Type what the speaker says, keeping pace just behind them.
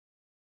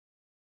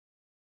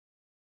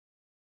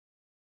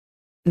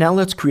Now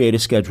let's create a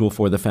schedule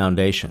for the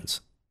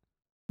foundations.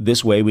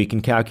 This way we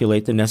can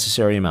calculate the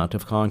necessary amount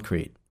of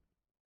concrete.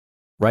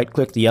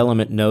 Right-click the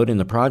element node in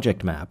the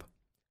project map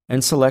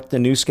and select the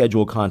New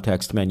Schedule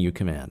Context menu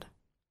command.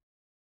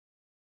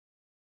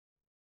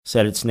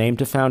 Set its name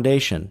to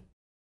Foundation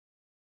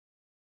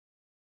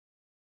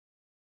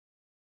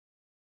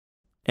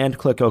and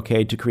click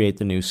OK to create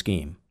the new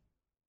scheme.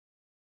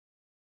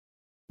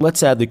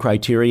 Let's add the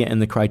criteria in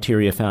the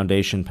Criteria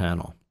Foundation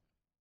panel.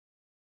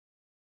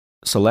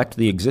 Select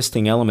the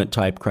existing element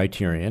type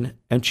criterion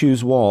and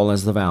choose Wall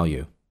as the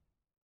value.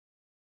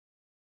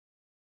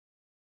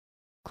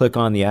 Click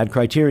on the Add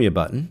Criteria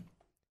button.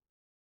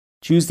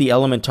 Choose the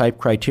element type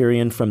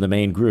criterion from the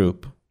main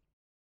group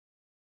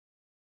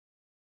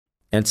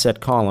and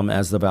set column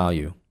as the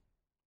value.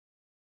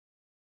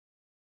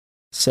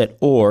 Set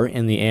OR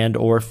in the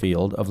AND/OR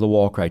field of the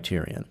wall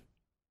criterion.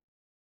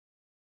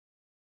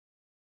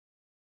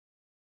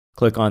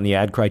 Click on the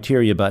Add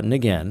Criteria button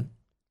again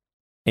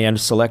and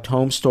select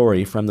Home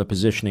Story from the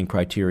Positioning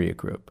criteria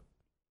group.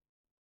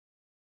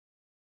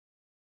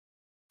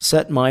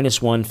 Set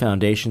 -1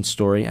 foundation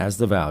story as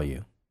the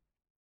value.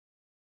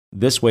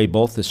 This way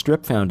both the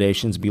strip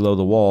foundations below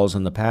the walls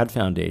and the pad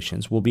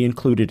foundations will be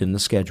included in the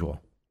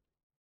schedule.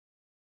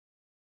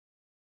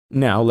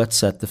 Now let's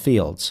set the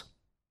fields.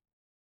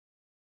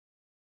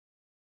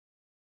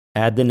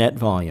 Add the net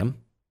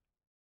volume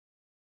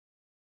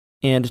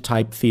and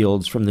type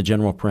fields from the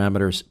general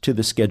parameters to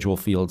the schedule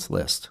fields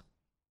list.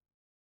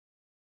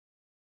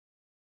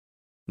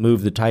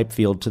 Move the type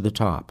field to the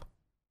top.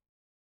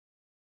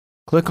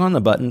 Click on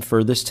the button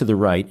furthest to the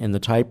right in the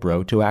type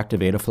row to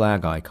activate a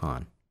flag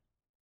icon.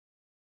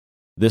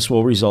 This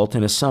will result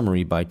in a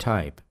summary by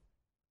type.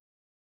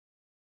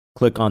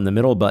 Click on the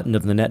middle button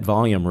of the net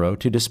volume row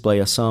to display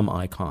a sum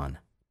icon.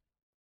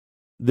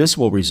 This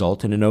will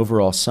result in an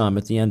overall sum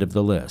at the end of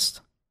the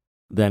list.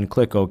 Then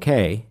click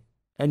OK,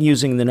 and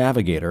using the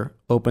navigator,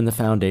 open the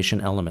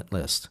foundation element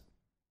list.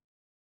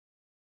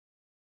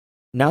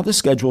 Now the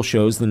schedule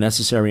shows the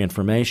necessary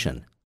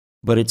information,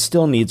 but it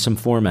still needs some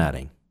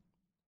formatting.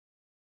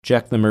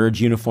 Check the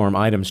Merge Uniform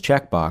Items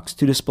checkbox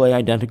to display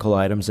identical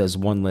items as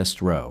one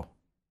list row.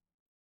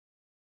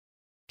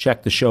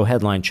 Check the Show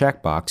Headline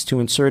checkbox to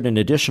insert an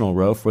additional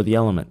row for the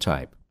element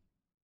type.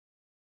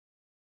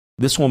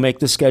 This will make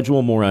the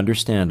schedule more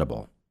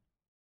understandable.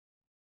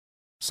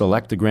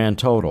 Select the grand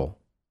total.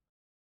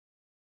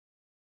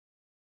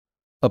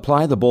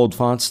 Apply the bold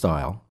font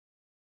style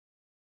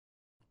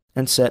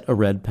and set a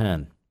red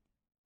pen.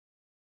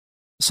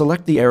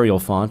 Select the Arial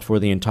font for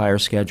the entire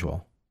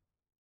schedule.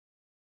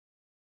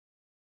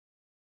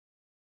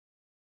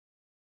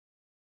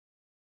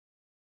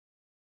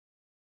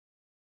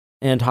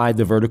 And hide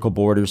the vertical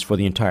borders for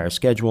the entire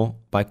schedule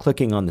by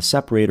clicking on the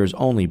Separators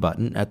Only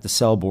button at the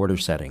Cell Border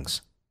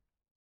settings.